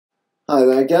Hi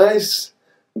there guys,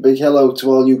 a big hello to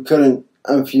all you current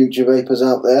and future vapors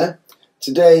out there.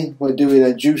 Today we're doing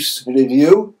a juice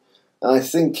review. I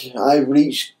think I've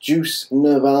reached juice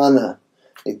nirvana.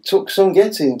 It took some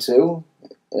getting to,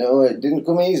 it didn't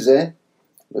come easy,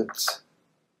 but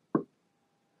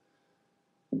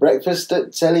breakfast at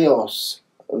Teleos,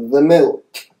 the milk.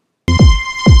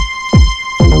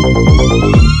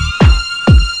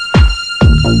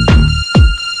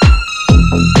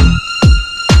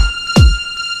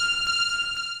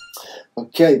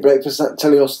 Okay, breakfast at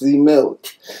Teleos, the milk.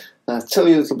 I'll tell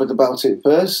you a little bit about it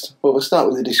first, but we'll start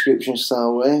with the description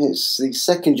style way. It's the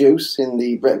second juice in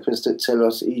the breakfast at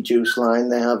Teleos e-juice line.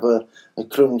 They have a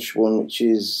crunch one which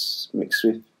is mixed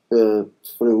with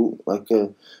fruit, like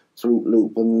a Fruit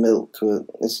Loop and milk.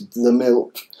 It's the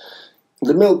milk.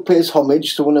 The milk pays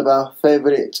homage to one of our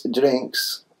favourite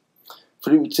drinks,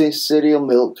 fruity cereal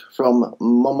milk from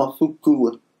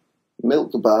Momofuku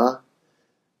Milk Bar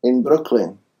in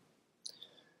Brooklyn.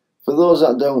 For those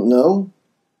that don't know,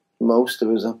 most of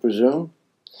us I presume,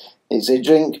 it's a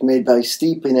drink made by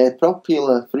steeping a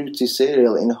popular fruity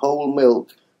cereal in whole milk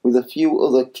with a few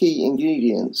other key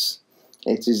ingredients.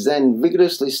 It is then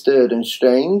vigorously stirred and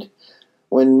strained.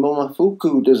 When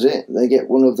Momofuku does it, they get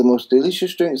one of the most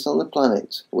delicious drinks on the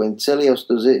planet. When Teleos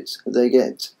does it, they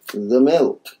get the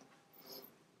milk.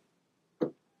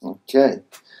 Okay.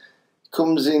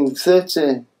 Comes in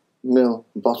 30ml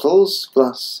bottles,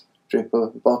 glass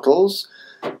dripper bottles,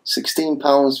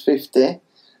 £16.50.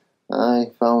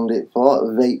 I found it for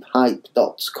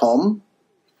vapehype.com.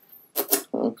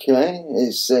 Okay,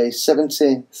 it's a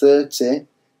 70-30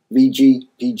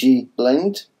 VGPG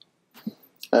blend,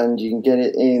 and you can get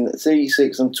it in 3,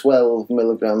 6 and 12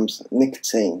 milligrams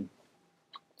nicotine,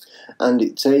 and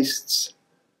it tastes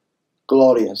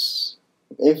glorious.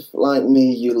 If, like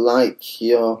me, you like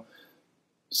your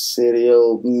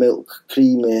cereal milk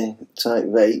creamy type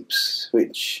vapes,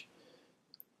 which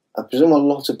I presume a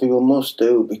lot of people must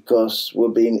do because we're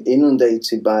being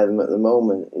inundated by them at the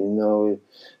moment,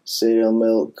 cereal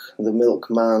milk, the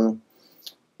milkman,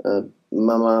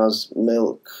 Mama's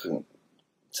milk,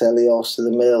 Teleos the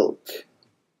milk,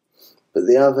 but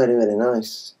they are very, very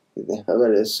nice.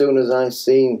 As soon as I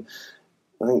seen,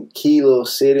 I think Kilo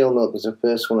cereal milk was the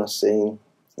first one I seen,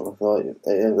 I thought,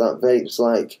 that vape's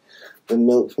like the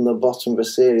milk from the bottom of a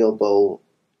cereal bowl.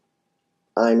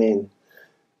 I'm in,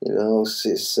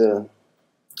 it's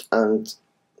and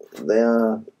they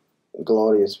are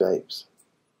glorious vapes.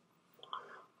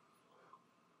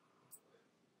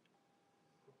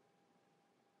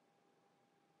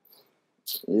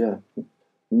 Yeah,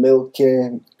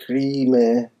 milky,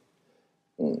 creamy,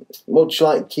 much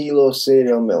like Kilo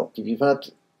cereal milk. If you've had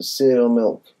cereal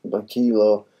milk by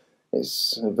Kilo,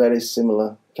 it's a very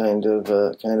similar kind of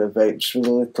vape, just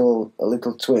with a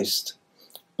little twist.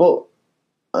 But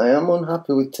I am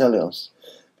unhappy with Teleos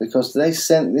because they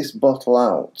sent this bottle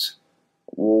out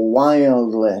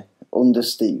wildly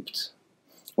understeeped.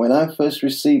 When I first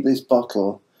received this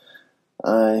bottle,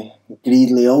 I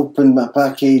greedily opened my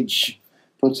package,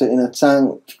 put it in a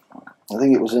tank. I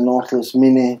think it was a Nautilus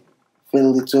Mini,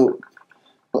 filled it up,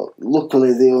 but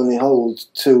luckily they only hold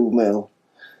 2ml.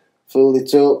 Filled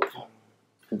it up,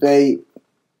 vape,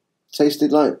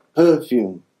 tasted like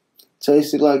perfume.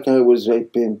 Tasted like I was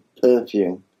vaping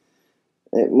perfume.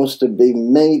 It must have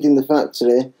been made in the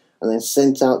factory and then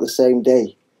sent out the same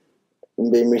day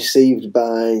and been received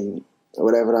by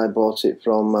wherever I bought it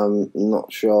from, I'm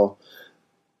not sure,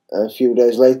 a few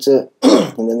days later,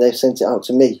 and then they sent it out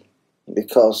to me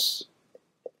because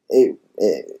it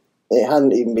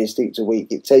hadn't even been steeped a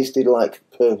week. It tasted like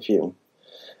perfume.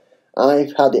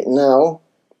 I've had it now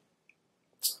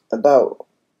about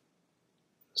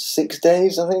 6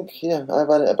 days, I think. Yeah, I've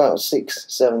had it about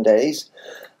 6-7 days,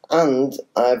 and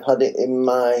I've had it in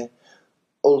my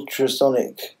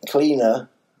ultrasonic cleaner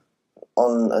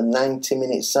on a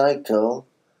 90-minute cycle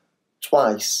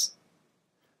twice,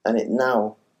 and it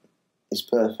now is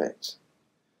perfect.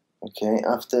 Okay,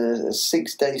 after a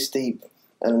 6-day steep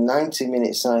and a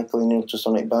 90-minute cycle in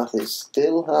ultrasonic bath, it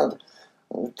still had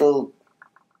a little,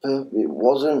 it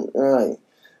wasn't right.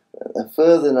 A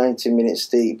further 90-minute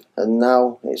steep, and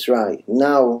now it's right.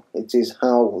 Now it is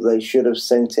how they should have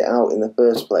sent it out in the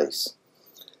first place.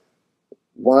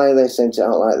 Why they sent it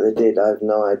out like they did, I have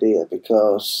no idea,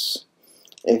 because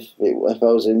if I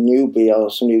was a newbie or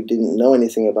somebody who didn't know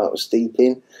anything about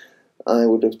steeping, I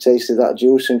would have tasted that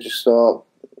juice and just thought,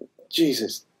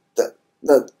 Jesus,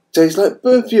 that tastes like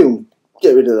perfume,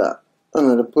 get rid of that.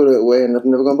 And I'd have put it away and I've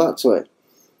never gone back to it.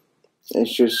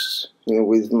 It's just,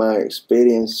 with my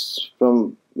experience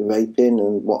from vaping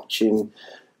and watching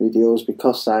videos,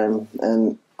 because I'm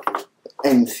an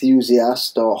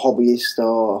enthusiast or hobbyist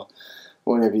or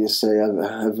whatever you say, a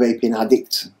vaping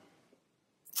addict,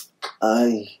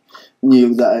 I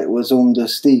knew that it was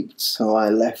understeeped, so I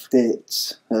left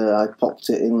it. I popped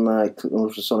it in my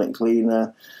ultrasonic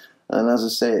cleaner, and as I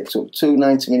say, it took 2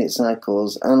 90-minute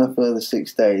cycles and a further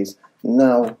 6 days.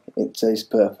 Now it tastes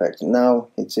perfect. Now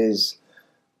it is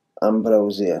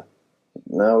ambrosia.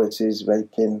 Now it is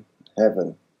vaping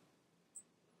heaven.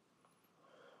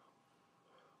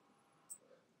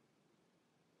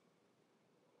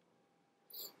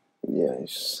 Yeah,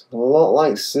 it's a lot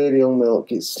like cereal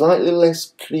milk. It's slightly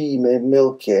less creamy,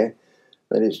 milky,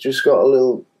 but it's just got a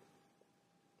little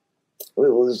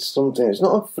something. It's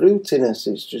not a fruitiness.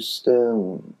 It's just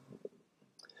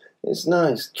it's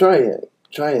nice. Try it.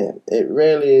 Try it. It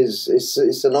really is.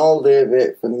 It's an all-day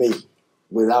vape for me,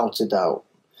 without a doubt.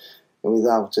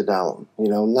 Without a doubt. You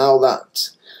know, now that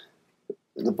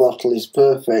the bottle is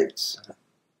perfect,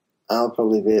 I'll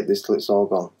probably vape this till it's all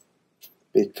gone,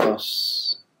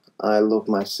 because I love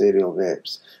my cereal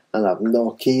vapes, and I've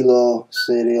no kilo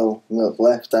cereal milk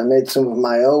left. I made some of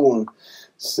my own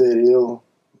cereal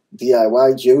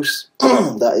DIY juice.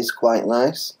 That is quite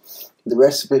nice. The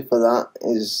recipe for that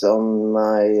is on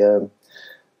my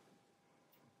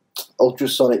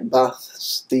ultrasonic bath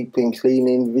steeping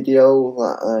cleaning video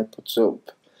that I put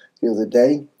up the other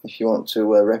day. If you want to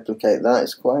replicate that,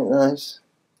 it's quite nice.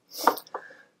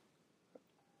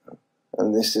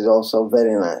 And this is also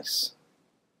very nice.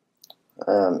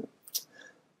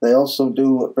 They also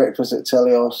do breakfast at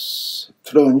Teleos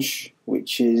Crunch,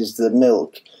 which is the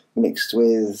milk mixed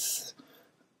with,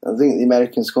 I think the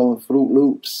Americans call them Fruit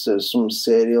Loops, or some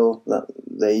cereal that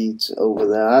they eat over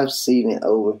there. I've seen it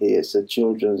over here. It's a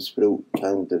children's fruit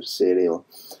kind of cereal.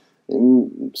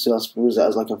 So I suppose that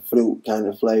has like a fruit kind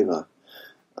of flavour.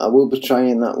 I will be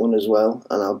trying that one as well,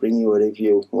 and I'll bring you a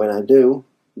review when I do.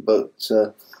 But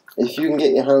if you can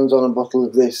get your hands on a bottle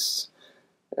of this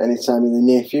anytime in the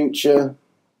near future,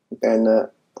 then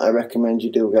I recommend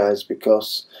you do, guys,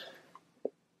 because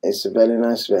it's a very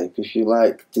nice vape. If you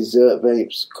like dessert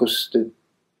vapes, custard,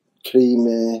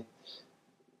 creamy,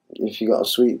 if you got a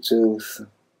sweet tooth,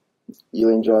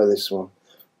 you'll enjoy this one.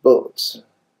 But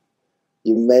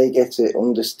you may get it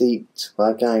understeeped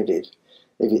like I did.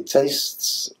 If it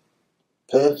tastes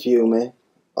perfumey,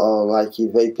 or like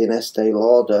you're vaping Estee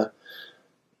Lauder,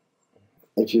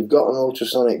 if you've got an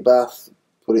ultrasonic bath,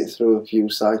 put it through a few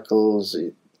cycles,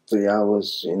 3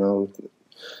 hours, you know,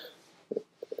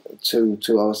 2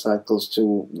 2-hour cycles,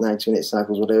 2 90-minute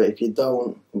cycles, whatever. If you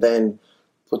don't, then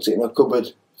put it in a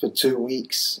cupboard for 2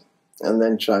 weeks and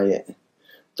then try it.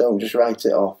 Don't just write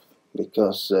it off,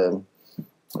 because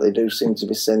they do seem to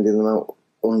be sending them out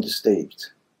understeeped.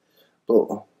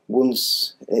 But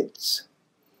once it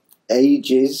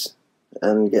ages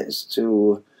and gets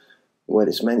to where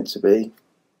it's meant to be,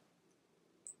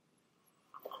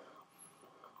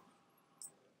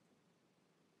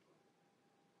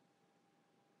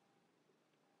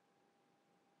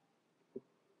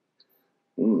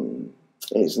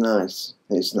 it's nice.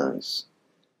 It's nice.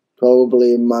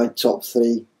 Probably in my top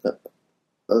 3 of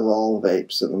all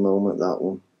vapes at the moment, that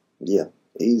one. Yeah,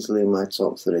 easily in my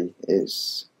top 3.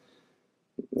 It's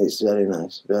very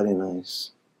nice, very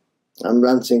nice. I'm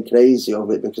ranting crazy of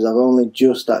it because I've only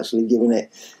just actually given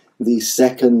it the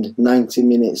second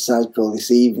 90-minute cycle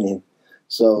this evening.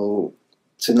 So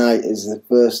tonight is the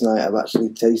first night I've actually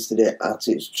tasted it at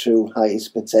its true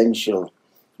highest potential,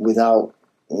 without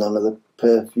none of the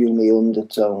perfumey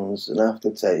undertones and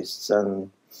aftertastes,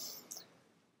 and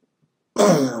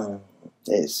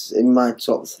it's in my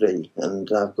top 3, and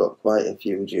I've got quite a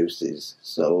few juices.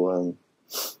 So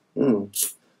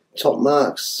top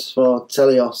marks for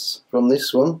Teleos from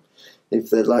this one. If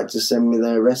they'd like to send me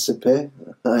their recipe,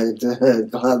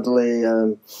 I'd gladly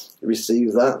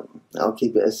receive that. I'll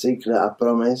keep it a secret, I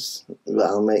promise, but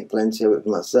I'll make plenty of it for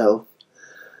myself.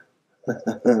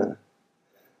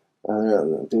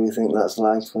 Do you think that's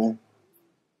likely?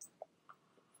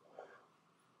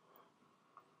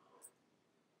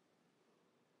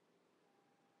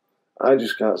 I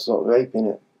just can't stop vaping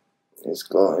it.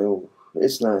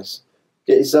 It's nice.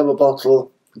 Get yourself a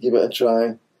bottle, give it a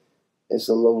try. It's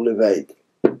a lovely vape.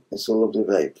 It's a lovely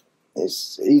vape.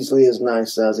 It's easily as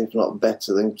nice as, if not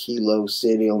better than, Kilo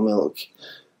cereal milk.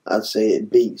 I'd say it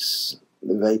beats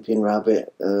the Vaping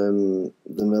Rabbit, the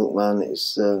Milkman.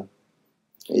 It's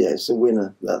yeah, it's a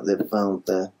winner that they've found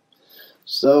there.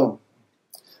 So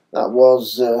that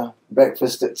was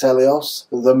breakfast at Teleos,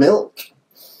 the milk.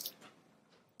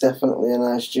 Definitely a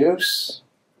nice juice.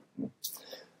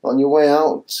 On your way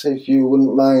out, if you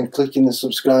wouldn't mind clicking the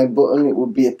subscribe button, it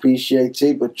would be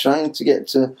appreciated. We're trying to get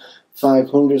to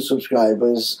 500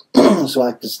 subscribers so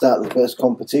I could start the first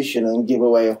competition and give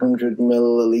away 100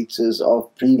 millilitres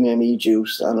of premium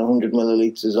e-juice and 100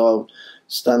 millilitres of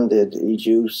standard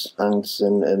e-juice,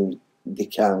 Hanson and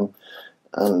Deccan,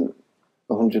 and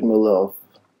 100 ml of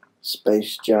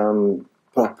Space Jam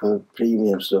proper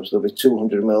premium stuff. So there'll be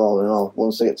 200 ml all in all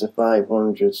once I get to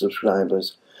 500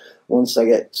 subscribers. Once I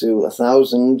get to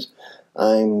 1,000,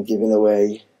 I'm giving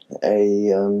away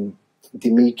a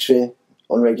Dimitri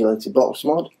unregulated box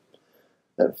mod.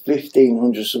 At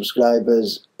 1,500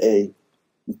 subscribers, a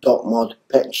dot mod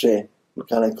Petri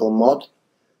mechanical mod.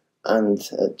 And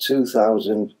at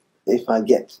 2,000, if I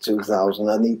get to 2,000,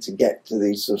 I need to get to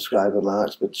these subscriber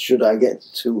marks, but should I get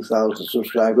to 2,000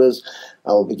 subscribers,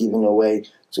 I will be giving away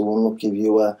to one lucky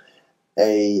viewer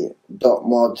a dot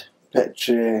mod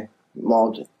Petri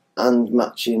mod and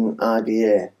matching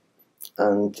RDA.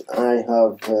 And I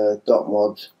have dot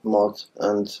mod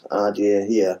and RDA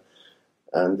here,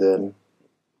 and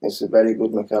it's a very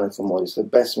good mechanical mod. It's the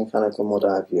best mechanical mod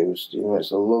I've used. You know,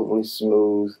 it's a lovely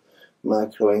smooth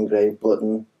micro engraved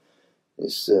button.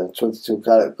 It's a 22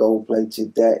 karat gold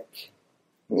plated deck.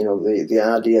 You know, the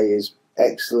RDA is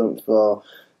excellent for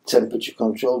temperature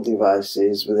control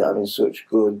devices with it having such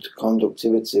good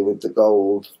conductivity with the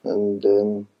gold, and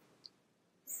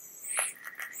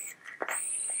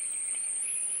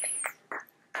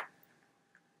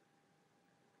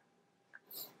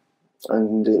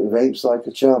it vapes like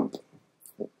a champ.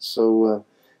 So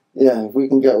yeah, if we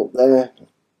can get up there,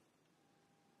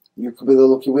 you could be the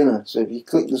lucky winner. So if you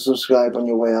click the subscribe on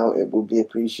your way out, it would be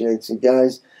appreciated,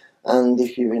 guys. And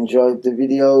if you've enjoyed the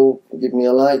video, give me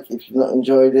a like. If you've not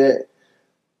enjoyed it,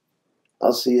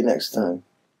 I'll see you next time.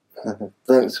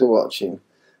 Thanks for watching,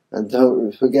 and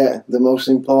don't forget the most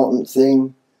important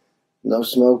thing: no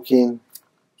smoking,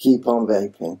 keep on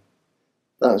vaping.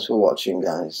 Thanks for watching,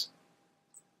 guys.